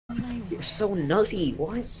You're so nutty.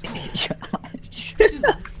 What?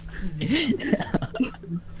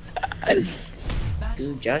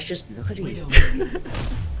 Dude, Josh just nutty.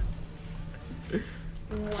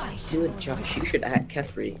 Dude, Josh, you should act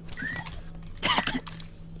Kephrii.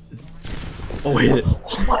 Oh wait.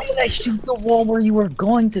 Why did I shoot the wall where you were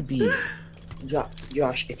going to be?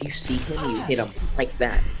 Josh, if you see him, you hit him like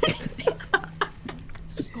that.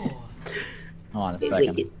 Hold on a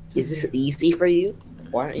second. Wait, is this easy for you?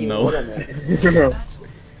 Why aren't you No. good on that?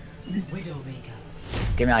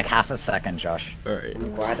 Give me like half a second, Josh. Alright.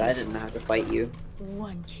 I'm glad I didn't have to fight you.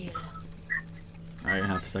 One kill. Alright,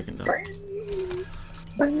 half a second done.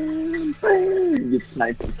 You get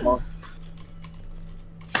sniped from small.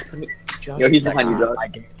 Josh, Yo, he's Second, behind you, Josh. my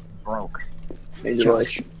game broke. Major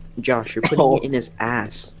rush. Josh, you're putting it in his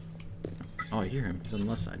ass. Oh, I hear him. He's on the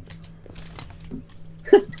left side.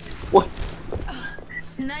 What?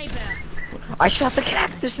 Sniper. I shot the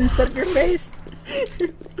cactus instead of your face.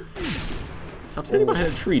 Stop standing behind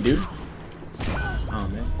a tree, dude. Oh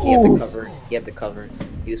man. He had the cover. He had the cover.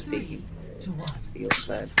 He was speaking. He was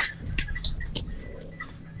sad.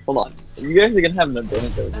 Hold on. You guys are gonna have an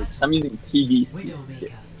advantage over me, because I'm using TV.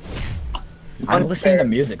 I'm listening to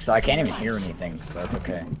music, so I can't even hear anything, so that's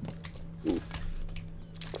okay.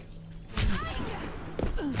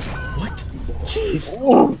 What?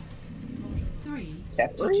 Jeez.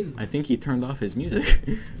 Kephrii? I think he turned off his music.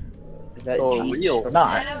 Is that Oh, Jesus real. from- No,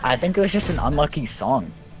 I think it was just an unlucky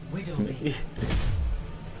song. Maybe.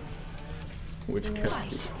 Which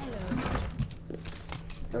kept.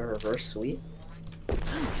 A reverse sweep?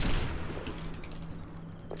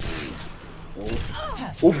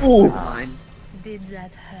 Ooh. Fine. Did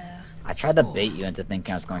that hurt? I tried to bait you into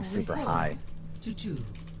thinking I was going super high.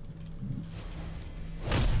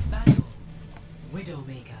 Battle.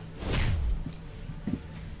 Widowmaker.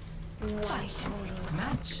 Fight.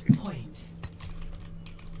 Match point.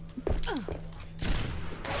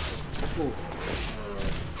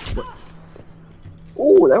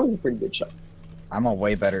 Ooh, that was a pretty good shot. I'm a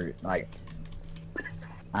way better, like,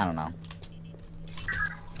 I don't know.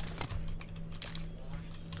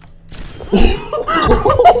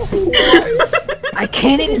 I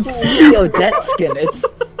can't even see the Odette skin.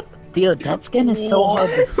 The Odette skin is so hard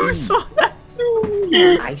to see.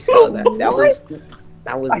 I saw that.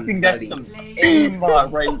 That was I think that's nutty. some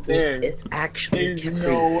aimbot right there. It's actually There's Kephrii.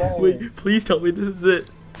 no way. Wait, please tell me this is it.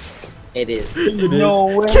 It is. It is.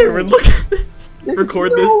 No way. Cameron, look at this.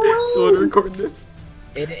 Record no this. way. Someone record this.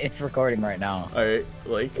 It's recording right now. Alright,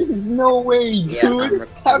 like. There's no way, Yeah, I'm dude.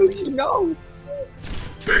 How did you know?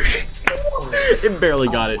 It barely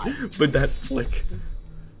got it, but that flick.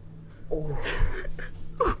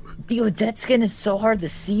 The Odette skin is so hard to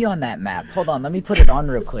see on that map. Hold on, let me put it on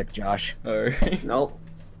real quick, Josh. Alright. Nope.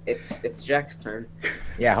 It's Jack's turn.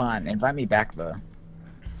 Yeah, hold on. Invite me back, though.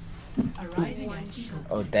 Arriving at Eagle.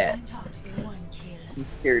 Odette. One kill. I'm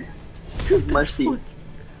scared. Mercy.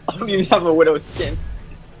 I don't even have a widow skin.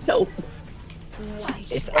 Help.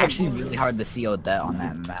 It's actually really hard to see Odette on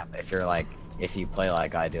that map if you play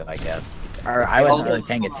like I do, I guess. Or I wasn't really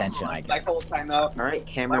paying attention, I guess. Cycle timeout. Alright,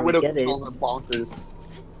 My Cameron, we widow get it. controls are bonkers.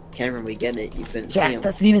 Cameron, we get it. You've been Jack seeing.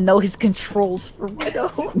 doesn't even know his controls for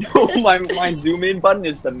Widow. my zoom in button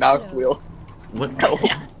is the mouse wheel. What?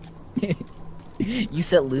 You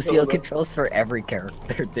set Lucio controls for every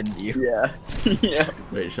character, didn't you? Yeah. Yeah.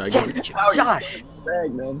 Wait, should I give, Josh!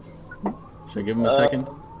 Bag, man. should I give him a second?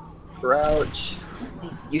 Crouch.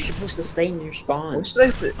 You're supposed to stay in your spawn. What should I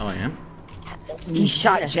say? Oh, I am? He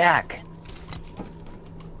shot Yes. Jack.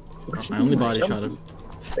 Oh, I only body shot him.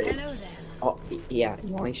 Hello there. Oh, yeah,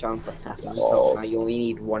 you only shot him for half of Oh. so now you only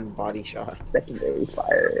need one body shot. Secondary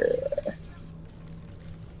fire.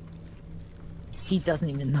 He doesn't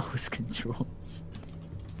even know his controls.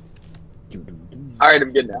 Alright,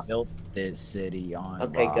 I'm good now. Built this city on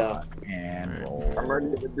Okay, go. rock and roll. I'm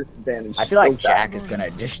already at a disadvantage. I feel like So bad. Jack is gonna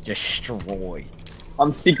just destroy.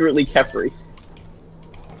 I'm secretly Kephrii.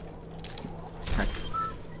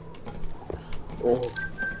 Oh,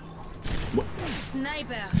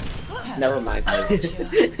 Sniper. never mind.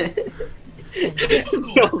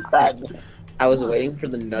 Feels bad. I was waiting for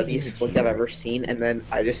the nuttiest flick I've ever seen, and then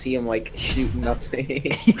I just see him like shoot nothing.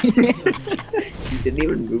 He didn't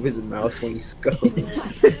even move his mouse when he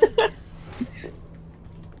scoped.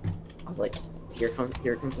 I was like, here comes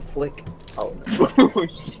a flick. Oh no. Oh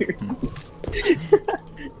shoot.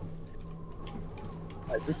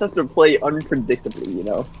 I just have to play unpredictably, you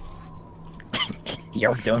know?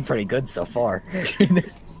 You're doing pretty good so far.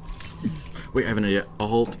 Wait, I have an idea.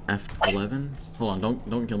 Alt F11? Hold on,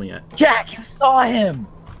 don't kill me yet. Jack, you saw him!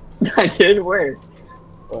 I did? Where?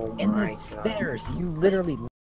 Oh In my the god. stairs. You literally